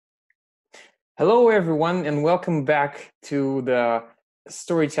Hello, everyone, and welcome back to the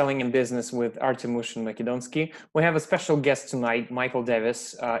Storytelling in Business with Artem Mushin-Makedonskiy. We have a special guest tonight, Michael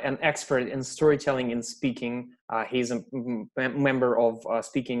Davis, an expert in storytelling and speaking. He's a member of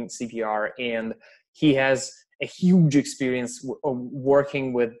Speaking CPR, and he has a huge experience of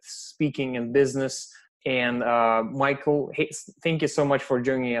working with speaking and business. And Michael, hey, thank you so much for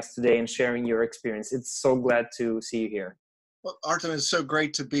joining us today and sharing your experience. It's so glad to see you here. Well, Artem, it's so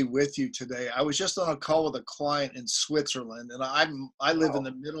great to be with you today. I was just on a call with a client in Switzerland, and I live in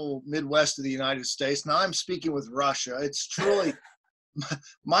the Midwest of the United States. Now I'm speaking with Russia. It's truly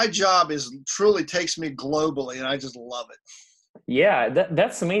my job is truly takes me globally, and I just love it. Yeah,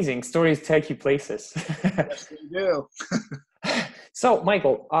 that's amazing. Stories take you places. Yes, they do. So,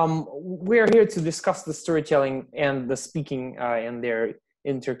 Michael, we're here to discuss the storytelling and the speaking and their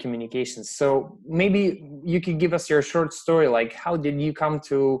intercommunications. So maybe you could give us your short story, like how did you come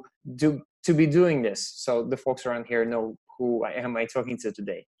to be doing this, so the folks around here know who am I talking to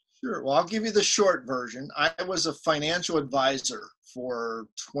today. Sure. Well, I'll give you the short version. I was a financial advisor for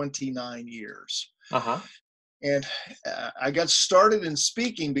 29 years. And I got started in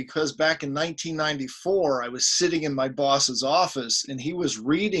speaking because back in 1994, I was sitting in my boss's office and he was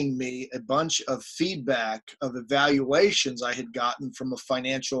reading me a bunch of feedback of evaluations I had gotten from a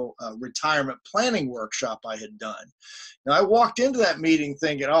financial retirement planning workshop I had done. Now, I walked into that meeting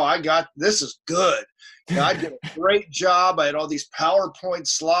thinking, oh, this is good. You know, I did a great job. I had all these PowerPoint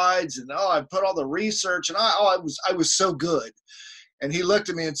slides and I put all the research and I was so good. And he looked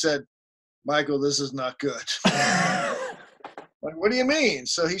at me and said, Michael, this is not good. Like, what do you mean?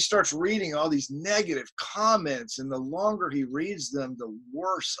 So he starts reading all these negative comments, and the longer he reads them, the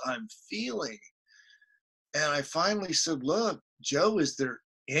worse I'm feeling. And I finally said, look, Joe, is there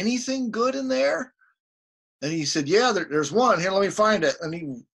anything good in there? And he said, yeah, there's one. Here, let me find it. And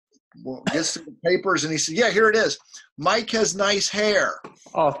he gets to the papers, and he said, yeah, here it is. Mike has nice hair.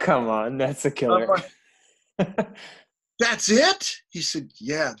 Oh, come on. That's a killer. That's it? He said,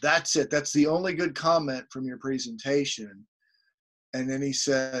 yeah, that's it. That's the only good comment from your presentation. And then he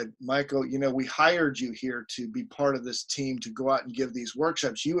said, Michael, you know, we hired you here to be part of this team to go out and give these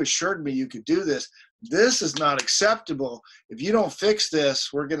workshops. You assured me you could do this. This is not acceptable. If you don't fix this,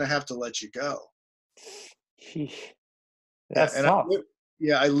 we're going to have to let you go. That's tough.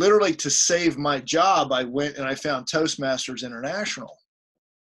 I literally, to save my job, I went and I found Toastmasters International.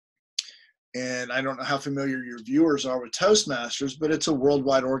 And I don't know how familiar your viewers are with Toastmasters, but it's a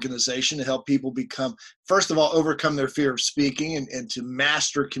worldwide organization to help people become, first of all, overcome their fear of speaking and to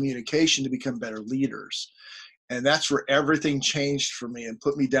master communication to become better leaders. And that's where everything changed for me and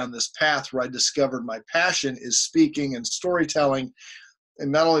put me down this path where I discovered my passion is speaking and storytelling.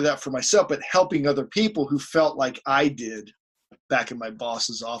 And not only that for myself, but helping other people who felt like I did back in my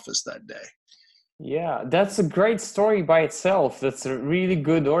boss's office that day. Yeah, that's a great story by itself. That's a really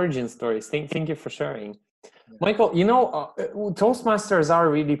good origin story. Thank you for sharing. Yeah. Michael, you know, Toastmasters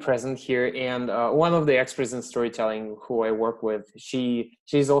are really present here, and one of the experts in storytelling who I work with,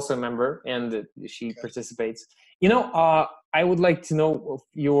 she's also a member, and she participates. You know, I would like to know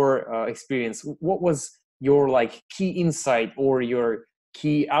your experience. What was your key insight or your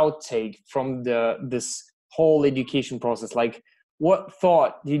key outtake from this whole education process? Like, what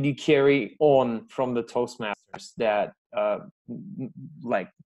thought did you carry on from the Toastmasters that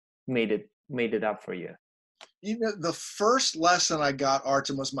made it up for you? You know, the first lesson I got,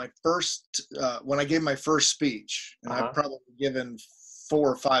 Artem, was my first when I gave my first speech, and I've probably given 400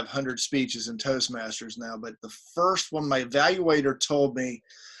 or 500 speeches in Toastmasters now. But the first one, my evaluator told me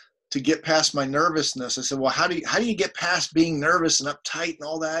to get past my nervousness. I said, well, how do you get past being nervous and uptight and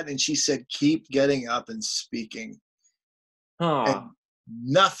all that? And she said, keep getting up and speaking. And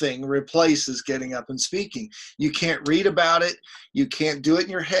nothing replaces getting up and speaking. You can't read about it. You can't do it in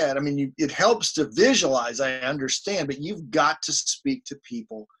your head. I mean, it helps to visualize, I understand, but you've got to speak to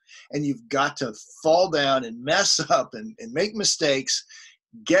people and you've got to fall down and mess up and make mistakes,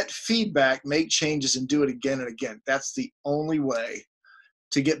 get feedback, make changes, and do it again and again. That's the only way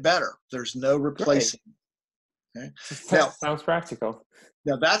to get better. There's no replacing. Okay? Now, sounds practical.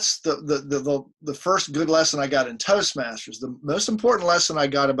 Now that's the first good lesson I got in Toastmasters. The most important lesson I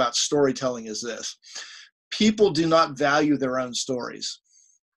got about storytelling is this: people do not value their own stories.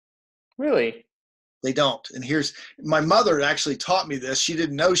 Really? They don't. And my mother actually taught me this. She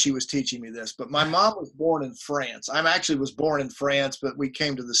didn't know she was teaching me this, but my mom was born in France. I actually was born in France, but we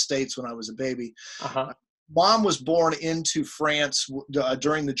came to the States when I was a baby. Mom was born into France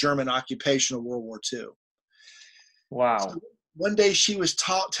during the German occupation of World War II. Wow. So one day she was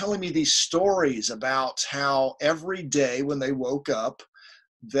telling me these stories about how every day when they woke up,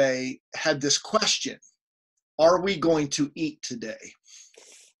 they had this question: are we going to eat today?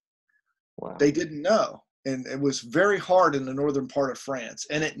 Wow. They didn't know. And it was very hard in the northern part of France.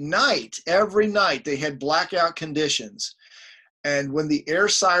 And at night, every night, they had blackout conditions. And when the air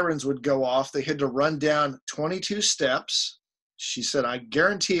sirens would go off, they had to run down 22 steps. She said, I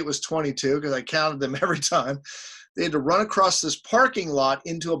guarantee it was 22 because I counted them every time. They had to run across this parking lot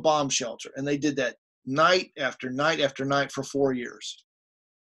into a bomb shelter. And they did that night after night after night for 4 years.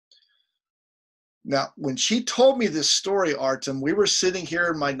 Now, when she told me this story, Artem, we were sitting here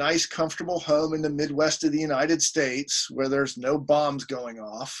in my nice, comfortable home in the Midwest of the United States where there's no bombs going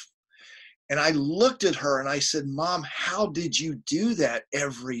off. And I looked at her and I said, Mom, how did you do that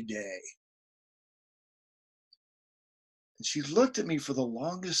every day? And she looked at me for the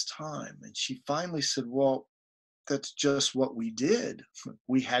longest time. And she finally said, well, that's just what we did.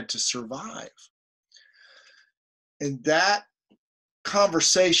 We had to survive. And that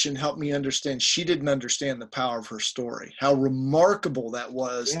conversation helped me understand she didn't understand the power of her story, how remarkable that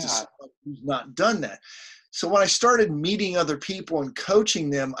was to someone who's not done that. So when I started meeting other people and coaching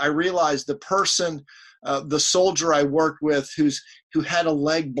them, I realized the person, the soldier I worked with who had a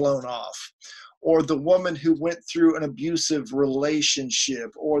leg blown off, or the woman who went through an abusive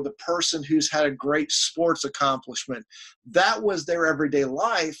relationship, or the person who's had a great sports accomplishment, that was their everyday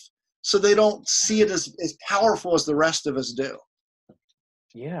life. So they don't see it as powerful as the rest of us do.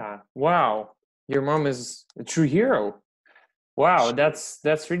 Yeah. Wow. Your mom is a true hero. Wow. That's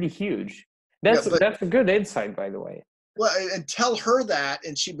really huge. That's a good insight, by the way. Well, and tell her that,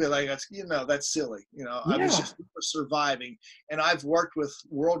 and she'd be like, "That's that's silly." I was just surviving, and I've worked with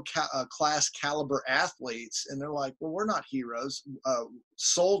world class caliber athletes, and they're like, "Well, we're not heroes,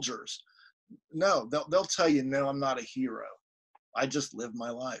 soldiers." No, they'll tell you, "No, I'm not a hero. I just live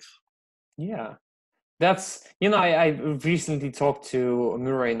my life." Yeah. That's, I recently talked to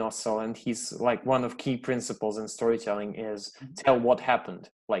Murray Nossel, and he's like, one of key principles in storytelling is tell what happened.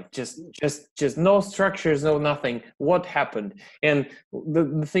 Like just no structures, no nothing. What happened? And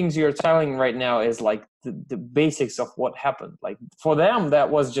the things you're telling right now is like the basics of what happened. Like for them, that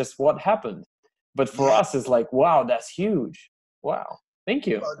was just what happened. But for us, it's like, wow, that's huge. Wow. Thank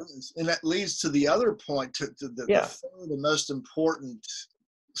you. Well, and that leads to the other point, to the most important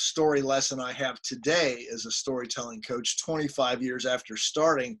story lesson I have today as a storytelling coach 25 years after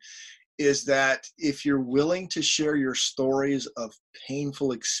starting, is that if you're willing to share your stories of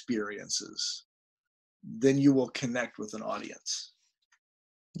painful experiences, then you will connect with an audience.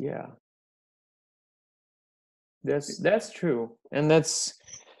 Yeah, that's true, and that's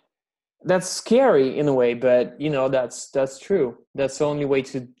scary in a way, but that's true. That's the only way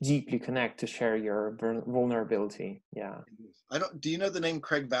to deeply connect, to share your vulnerability. Yeah. Do you know the name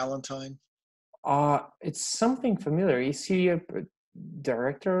Craig Valentine? It's something familiar. Is he a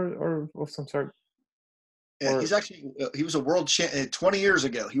director or of some sort? He's actually, he was a world champion 20 years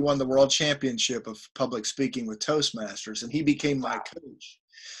ago. He won the world championship of public speaking with Toastmasters, and he became my coach.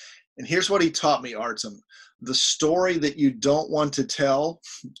 And here's what he taught me, Artem. The story that you don't want to tell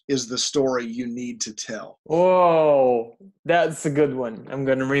is the story you need to tell. Oh, that's a good one. I'm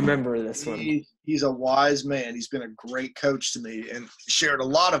going to remember this one. He's a wise man. He's been a great coach to me and shared a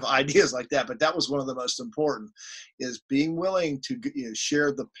lot of ideas like that. But that was one of the most important, is being willing to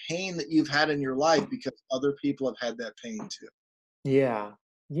share the pain that you've had in your life, because other people have had that pain too. Yeah.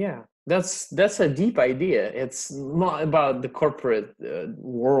 Yeah. That's a deep idea. It's not about the corporate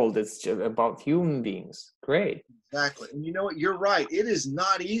world. It's just about human beings. Great. Exactly. And you know what? You're right. It is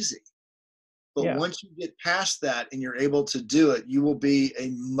not easy. But once you get past that and you're able to do it, you will be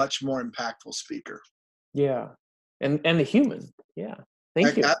a much more impactful speaker. Yeah. And a human. Yeah.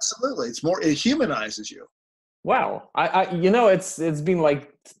 Thank you. Absolutely. It humanizes you. Wow. It's been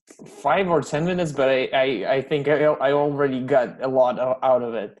like 5 or 10 minutes, but I think I already got a lot out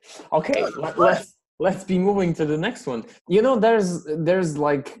of it. Okay, let's be moving to the next one. There's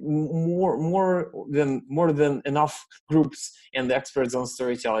like more than enough groups and experts on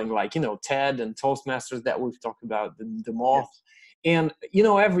storytelling, like TED and Toastmasters that we've talked about, the Moth. Yes. And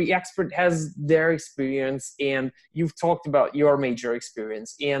every expert has their experience, and you've talked about your major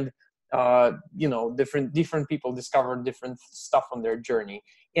experience, and different people discover different stuff on their journey.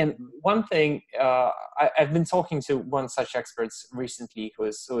 And one thing, I've been talking to one such expert recently, who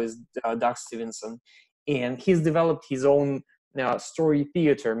is Doug Stevenson, and he's developed his own story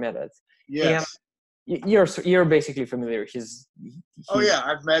theater method. Yes. And you're basically familiar. Yeah,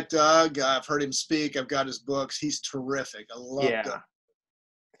 I've met Doug. I've heard him speak. I've got his books. He's terrific. I love Doug.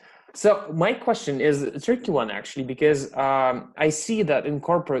 So my question is a tricky one, actually, because I see that in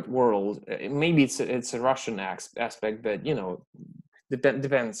corporate world, maybe it's a Russian aspect, but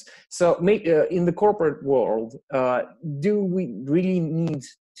Depends. So in the corporate world, do we really need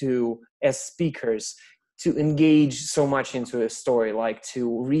to, as speakers, to engage so much into a story, like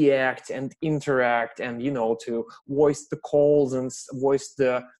to react and interact and, to voice the calls and voice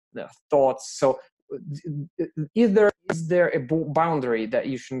the thoughts? So is there a boundary that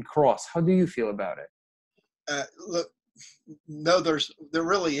you shouldn't cross? How do you feel about it? Look, no, there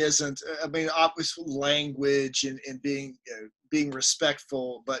really isn't. I mean, obviously language and being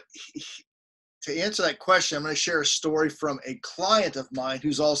respectful, but to answer that question, I'm going to share a story from a client of mine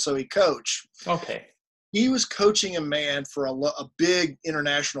who's also a coach. Okay. He was coaching a man for a big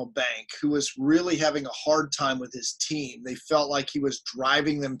international bank who was really having a hard time with his team. They felt like he was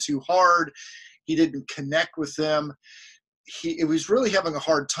driving them too hard. He didn't connect with them. He was really having a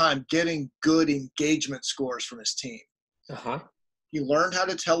hard time getting good engagement scores from his team. Uh-huh. He learned how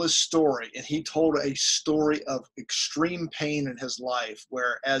to tell his story, and he told a story of extreme pain in his life,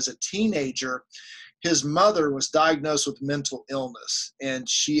 where as a teenager, his mother was diagnosed with mental illness, and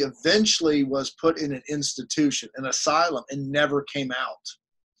she eventually was put in an institution, an asylum, and never came out.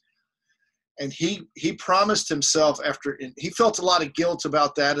 And he promised himself and he felt a lot of guilt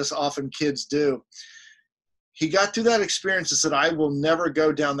about that, as often kids do. He got through that experience and said, I will never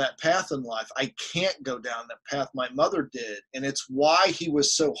go down that path in life. I can't go down that path my mother did. And it's why he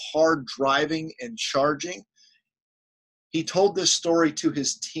was so hard driving and charging. He told this story to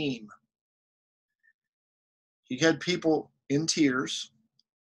his team. He had people in tears.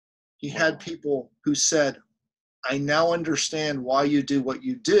 He had people who said, I now understand why you do what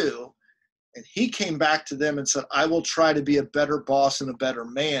you do. And he came back to them and said, I will try to be a better boss and a better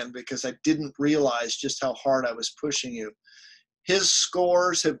man because I didn't realize just how hard I was pushing you. His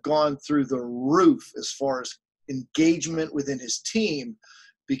scores have gone through the roof as far as engagement within his team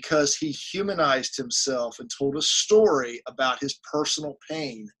because he humanized himself and told a story about his personal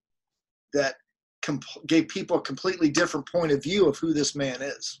pain that gave people a completely different point of view of who this man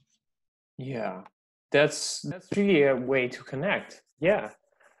is. Yeah, that's really a way to connect. Yeah.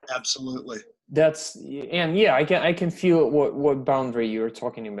 Absolutely. I can feel what boundary you're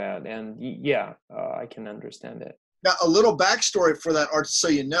talking about, and I can understand it. Now, a little backstory for that, Art, so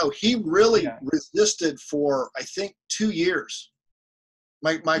you know, he really resisted for, I think, 2 years.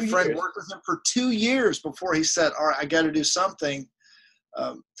 My friend worked with him for 2 years before he said, all right, I got to do something.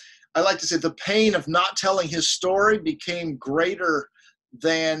 I like to say the pain of not telling his story became greater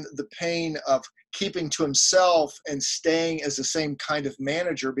than the pain of keeping to himself and staying as the same kind of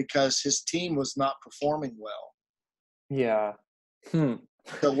manager because his team was not performing well. Yeah. So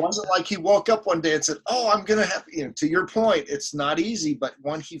it wasn't like he woke up one day and said, oh, I'm going to have, to your point, it's not easy. But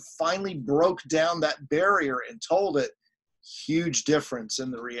when he finally broke down that barrier and told it, huge difference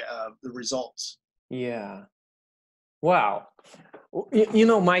in the results. Yeah. Wow.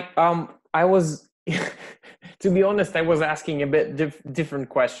 Mike, I was, to be honest, I was asking a bit different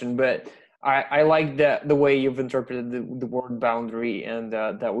question, but I like the way you've interpreted the word boundary and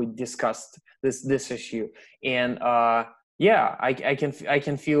that we discussed this issue. And I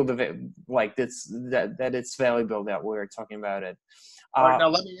can feel that it's valuable that we're talking about it. All right, now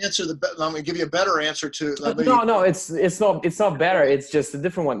let me give you a better answer to. No, it's not better. It's just a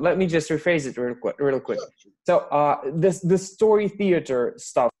different one. Let me just rephrase it real quick. So the story theater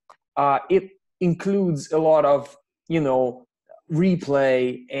stuff, it includes a lot of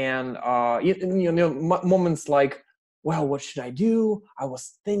replay and moments like, well, what should I do? I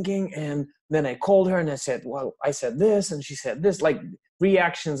was thinking, and then I called her and I said, well, I said this and she said this, like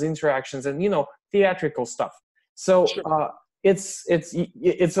reactions, interactions, and theatrical stuff. So it's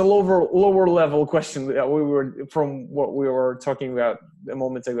a lower level question that from what we were talking about a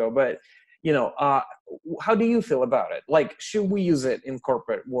moment ago, but how do you feel about it? Like, should we use it in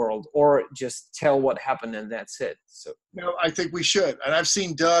corporate world or just tell what happened and that's it? So no, I think we should. And I've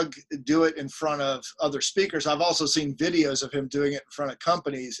seen Doug do it in front of other speakers. I've also seen videos of him doing it in front of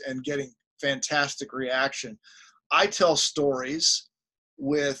companies and getting fantastic reaction. I tell stories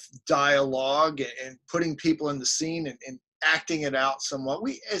with dialogue and putting people in the scene and acting it out somewhat.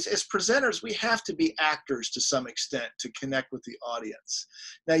 We, as presenters, we have to be actors to some extent to connect with the audience.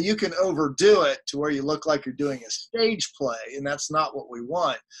 Now, you can overdo it to where you look like you're doing a stage play, and that's not what we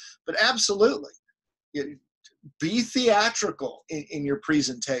want. But absolutely, be theatrical in your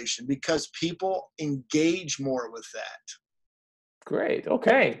presentation because people engage more with that. Great.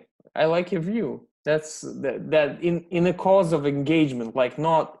 Okay. I like your view. That's that in a cause of engagement, like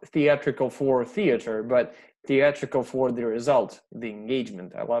not theatrical for theater, but theatrical for the result, the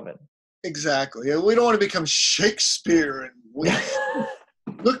engagement. I love it. Exactly. We don't want to become Shakespeare and we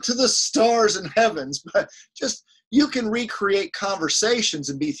look to the stars and heavens, but just you can recreate conversations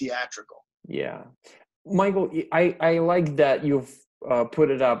and be theatrical. Yeah. Michael, I like that you've put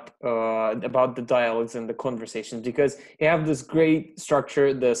it up about the dialogues and the conversations, because you have this great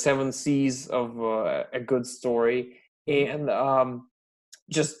structure, the 7 C's of a good story. And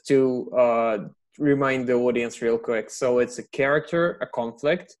just to remind the audience real quick, so it's a character, a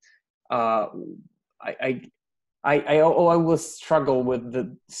conflict. I always struggle with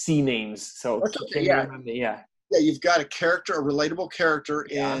the C names. So can you remember? Yeah. Yeah, you've got a character, a relatable character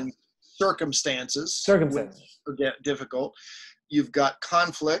in circumstances which are difficult. You've got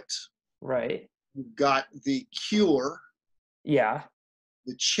conflict. Right. You've got the cure. Yeah.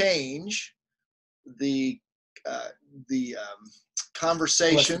 The change. The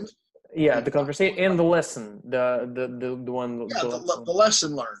conversation. Yeah, the conversation and the lesson. The one. Yeah, the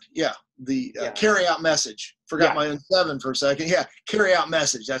lesson learned. Yeah, the carry out message. Forgot my own 7 for a second. Yeah, carry out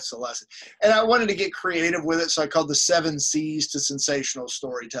message. That's the lesson. And I wanted to get creative with it, so I called the 7 C's to sensational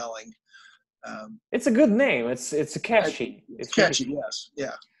storytelling. It's a good name. It's a catchy. It's catchy. Really, yes.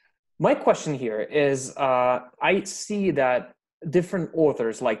 Yeah. My question here is, I see that different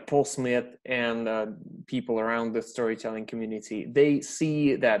authors like Paul Smith and people around the storytelling community, they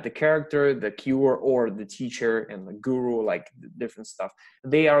see that the character, the cure, or the teacher and the guru, like different stuff,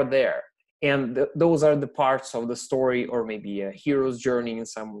 they are there. And those are the parts of the story, or maybe a hero's journey in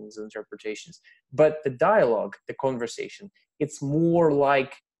someone's interpretations. But the dialogue, the conversation, it's more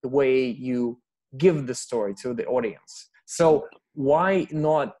like the way you give the story to the audience. So why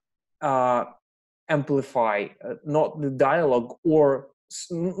not amplify not the dialogue, or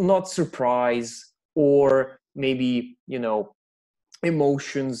not surprise, or maybe, you know,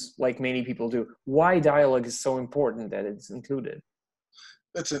 emotions like many people do? Why dialogue is so important that it's included?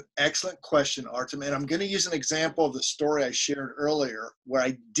 That's an excellent question, Artem. And I'm going to use an example of the story I shared earlier where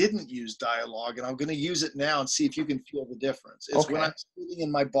I didn't use dialogue, and I'm going to use it now and see if you can feel the difference. It's when I'm sitting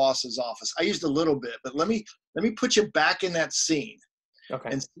in my boss's office. I used a little bit, but let me put you back in that scene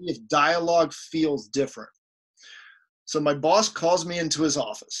and see if dialogue feels different. So my boss calls me into his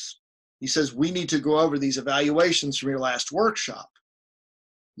office. He says, we need to go over these evaluations from your last workshop.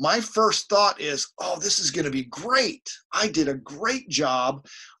 My first thought is, oh, this is going to be great. I did a great job.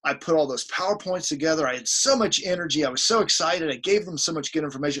 I put all those PowerPoints together. I had so much energy. I was so excited. I gave them so much good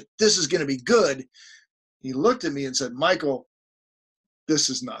information. This is going to be good. He looked at me and said, Michael, this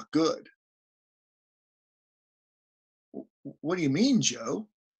is not good. What do you mean, Joe?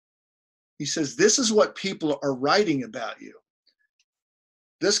 He says, this is what people are writing about you.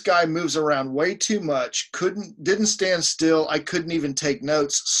 This guy moves around way too much, didn't stand still. I couldn't even take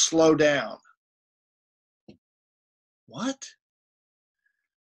notes. Slow down. What?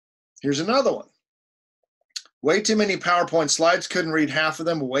 Here's another one. Way too many PowerPoint slides, couldn't read half of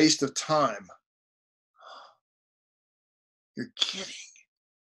them, a waste of time. You're kidding.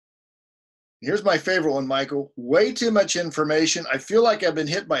 Here's my favorite one, Michael. Way too much information. I feel like I've been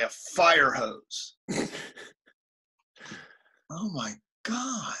hit by a fire hose. Oh my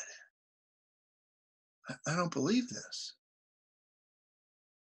God. I don't believe this.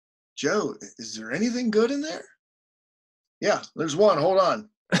 Joe, is there anything good in there? Yeah, there's one. Hold on.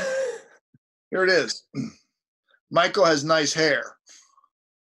 Here it is. Michael has nice hair.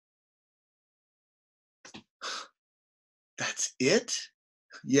 That's it?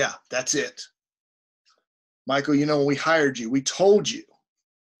 Yeah, that's it. Michael, you know, when we hired you, we told you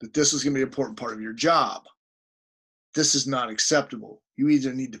that this was going to be an important part of your job. This is not acceptable. You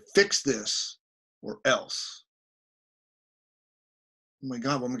either need to fix this or else. Oh my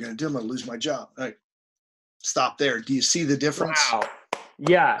God, what am I going to do? I'm going to lose my job. All right. Stop there. Do you see the difference? Wow.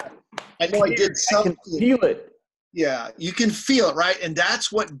 Yeah. I know I did something. I can feel it. Yeah, you can feel it, right? And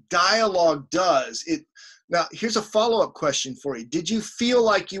that's what dialogue does. Now, here's a follow-up question for you. Did you feel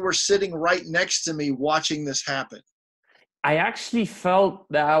like you were sitting right next to me watching this happen? I actually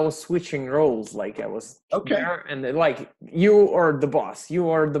felt that I was switching roles, like I was there, and like you are the boss. You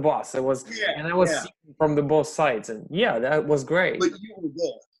are the boss. And I was seeing from the both sides, and that was great. But you were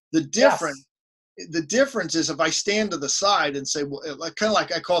there. The difference is if I stand to the side and say, well, kind of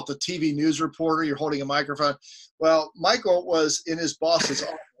like I call it the TV news reporter, you're holding a microphone. Well, Michael was in his boss's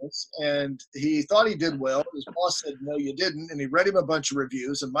office and he thought he did well. His boss said, no, you didn't. And he read him a bunch of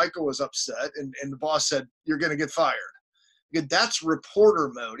reviews and Michael was upset. And the boss said, you're going to get fired. That's reporter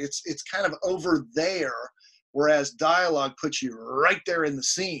mode. It's kind of over there, whereas dialogue puts you right there in the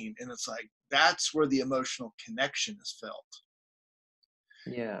scene. And it's like, that's where the emotional connection is felt.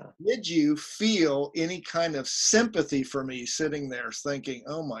 Yeah. Did you feel any kind of sympathy for me sitting there thinking,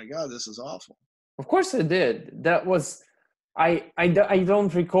 oh my God, this is awful? Of course I did. That was I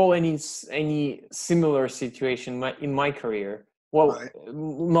don't recall any similar situation in my career. Well, Right.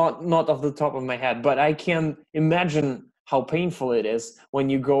 not off the top of my head, but I can imagine how painful it is when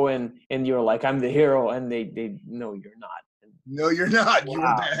you go in and you're like, I'm the hero, and they no, you're not. No, you're not. You were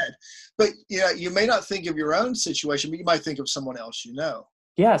Wow. bad. But yeah, you may not think of your own situation, but you might think of someone else you know.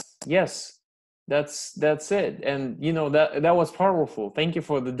 Yes. That's it. And that was powerful. Thank you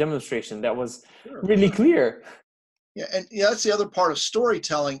for the demonstration. That was Sure. really clear. Yeah, and that's the other part of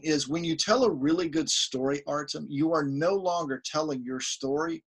storytelling is when you tell a really good story, Artem, you are no longer telling your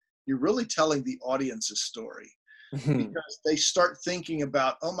story. You're really telling the audience's story because they start thinking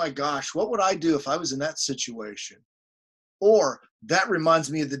about, oh my gosh, what would I do if I was in that situation? Or that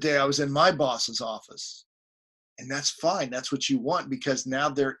reminds me of the day I was in my boss's office. And that's fine. That's what you want because now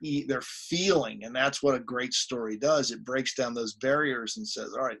they're feeling, and that's what a great story does. It breaks down those barriers and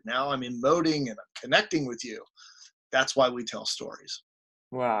says, all right, now I'm emoting and I'm connecting with you. That's why we tell stories.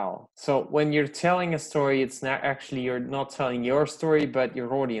 Wow. So when you're telling a story, it's not actually, you're not telling your story, but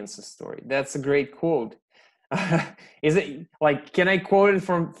your audience's story. That's a great quote. Is it like, can I quote it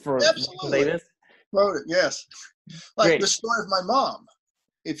for Absolutely. Davis? Quote it, yes. Like Great. the story of my mom.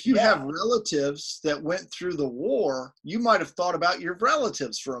 If you have relatives that went through the war, you might have thought about your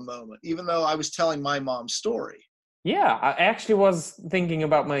relatives for a moment, even though I was telling my mom's story. Yeah, I actually was thinking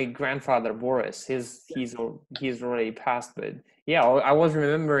about my grandfather Boris. He's already passed, but yeah, I was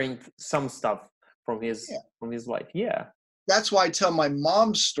remembering some stuff from his life. Yeah. That's why I tell my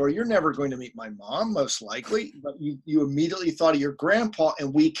mom's story. You're never going to meet my mom, most likely, but you immediately thought of your grandpa,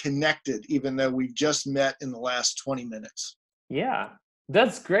 and we connected, even though we just met in the last 20 minutes. Yeah,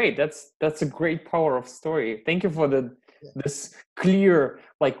 that's great. That's a great power of story. Thank you for this clear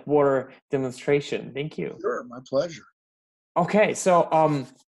like water demonstration. Thank you. Sure, my pleasure. Okay, so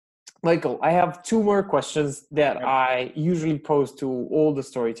Michael, I have two more questions that I usually pose to all the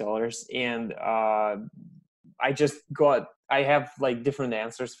storytellers, and I have like different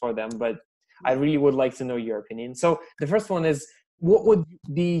answers for them, but I really would like to know your opinion. So the first one is, what would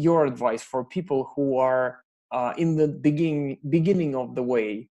be your advice for people who are in the beginning of the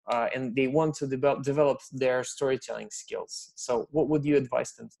way and they want to develop their storytelling skills? So what would you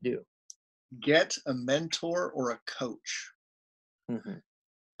advise them to do? Get a mentor or a coach. Mm-hmm.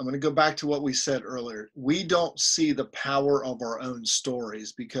 I'm going to go back to what we said earlier. We don't see the power of our own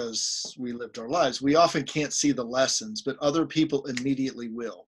stories because we lived our lives. We often can't see the lessons, but other people immediately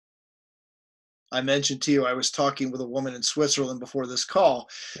will. I mentioned to you, I was talking with a woman in Switzerland before this call.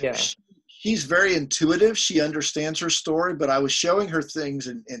 Yeah. She's very intuitive. She understands her story, but I was showing her things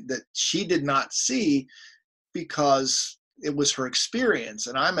and that she did not see because it was her experience.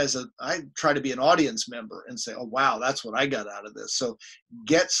 And I try to be an audience member and say, oh, wow, that's what I got out of this. So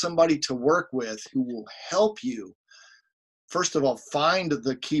get somebody to work with who will help you, first of all, find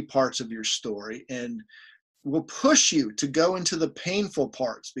the key parts of your story and will push you to go into the painful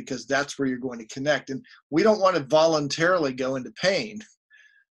parts because that's where you're going to connect. And we don't want to voluntarily go into pain.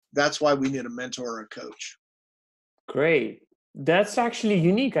 That's why we need a mentor or a coach. Great. That's actually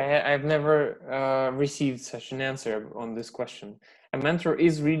unique. I've never received such an answer on this question. A mentor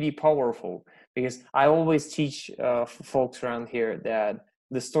is really powerful because I always teach folks around here that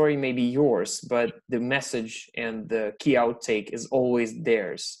the story may be yours, but the message and the key outtake is always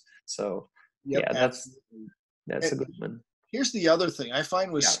theirs. So yeah, that's a good one. Here's the other thing I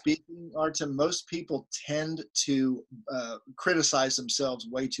find with speaking, Artem, most people tend to criticize themselves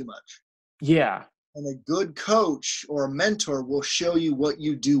way too much. Yeah. And a good coach or a mentor will show you what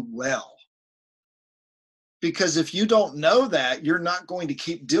you do well. Because if you don't know that, you're not going to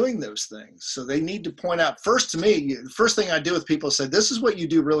keep doing those things. So they need to point out, first to me, the first thing I do with people is say, this is what you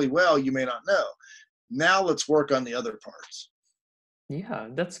do really well, you may not know. Now let's work on the other parts. Yeah,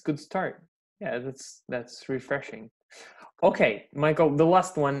 that's a good start. Yeah, that's refreshing. Okay, Michael, the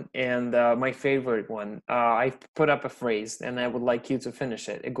last one and my favorite one. I put up a phrase and I would like you to finish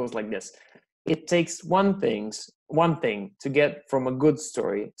it. It goes like this. It takes one thing to get from a good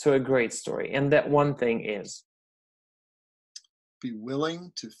story to a great story. And that one thing is? Be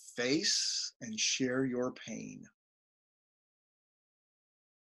willing to face and share your pain.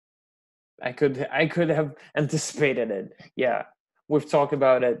 I could have anticipated it. Yeah, we've talked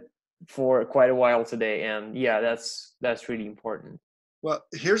about it for quite a while today, and yeah, that's really important. Well,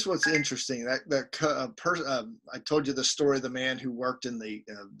 here's what's interesting. I told you the story of the man who worked in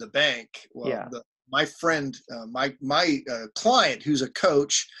the bank. Well, my friend, my client, who's a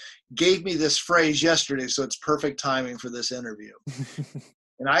coach, gave me this phrase yesterday, so it's perfect timing for this interview.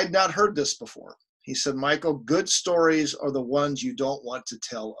 And I had not heard this before. He said, Michael, good stories are the ones you don't want to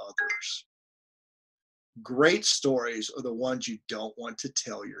tell others. great stories are the ones you don't want to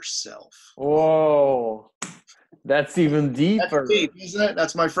tell yourself. Whoa, that's even deeper. That's deep, isn't it?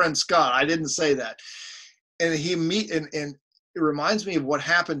 That's my friend Scott. I didn't say that. And and it reminds me of what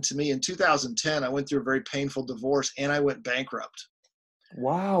happened to me in 2010. I went through a very painful divorce and I went bankrupt.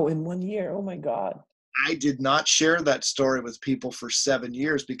 Wow, in 1 year. Oh my God. I did not share that story with people for 7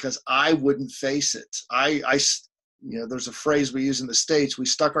 years because I wouldn't face it. There's a phrase we use in the States, we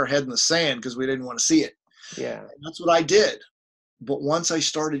stuck our head in the sand because we didn't want to see it. Yeah. And that's what I did. But once I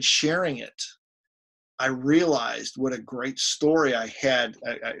started sharing it, I realized what a great story I had.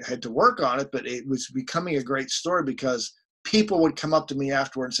 I had to work on it, but it was becoming a great story because people would come up to me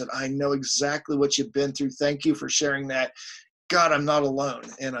afterward and said, I know exactly what you've been through. Thank you for sharing that. God, I'm not alone.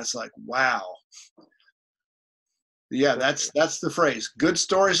 And I was like, wow. Yeah, that's the phrase. Good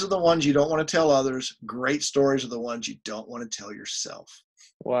stories are the ones you don't want to tell others. Great stories are the ones you don't want to tell yourself.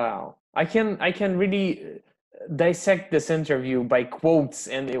 Wow. I can really dissect this interview by quotes,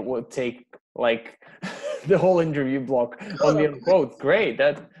 and it would take like the whole interview block only on quotes. Great.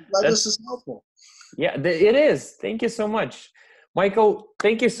 This is helpful. Yeah, it is. Thank you so much. Michael,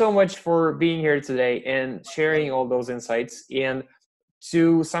 thank you so much for being here today and sharing all those insights. And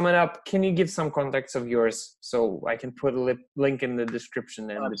to sum it up, can you give some contacts of yours so I can put a link in the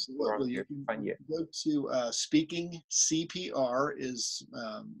description and absolutely. You can find you. Go to Speaking CPR is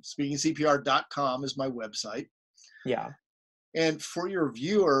speakingcpr.com is my website. Yeah. And for your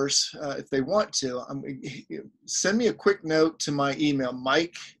viewers, if they want to, send me a quick note to my email,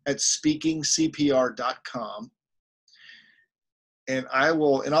 mike@speakingcpr.com. And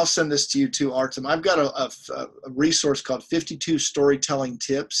I'll send this to you too, Artem. I've got a resource called 52 Storytelling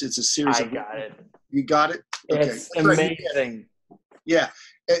Tips. It's a series I got it. You got it? Okay. It's amazing. Yeah.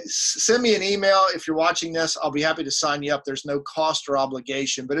 Send me an email if you're watching this. I'll be happy to sign you up. There's no cost or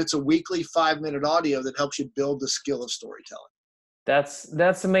obligation, but it's a weekly 5-minute audio that helps you build the skill of storytelling.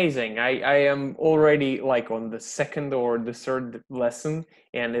 That's amazing. I am already like on the second or the third lesson,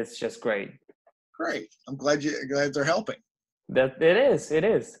 and it's just great. Great. I'm glad they're helping. That it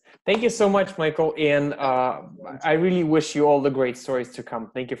is. Thank you so much, Michael. And I really wish you all the great stories to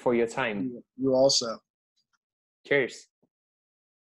come. Thank you for your time. You also. Cheers.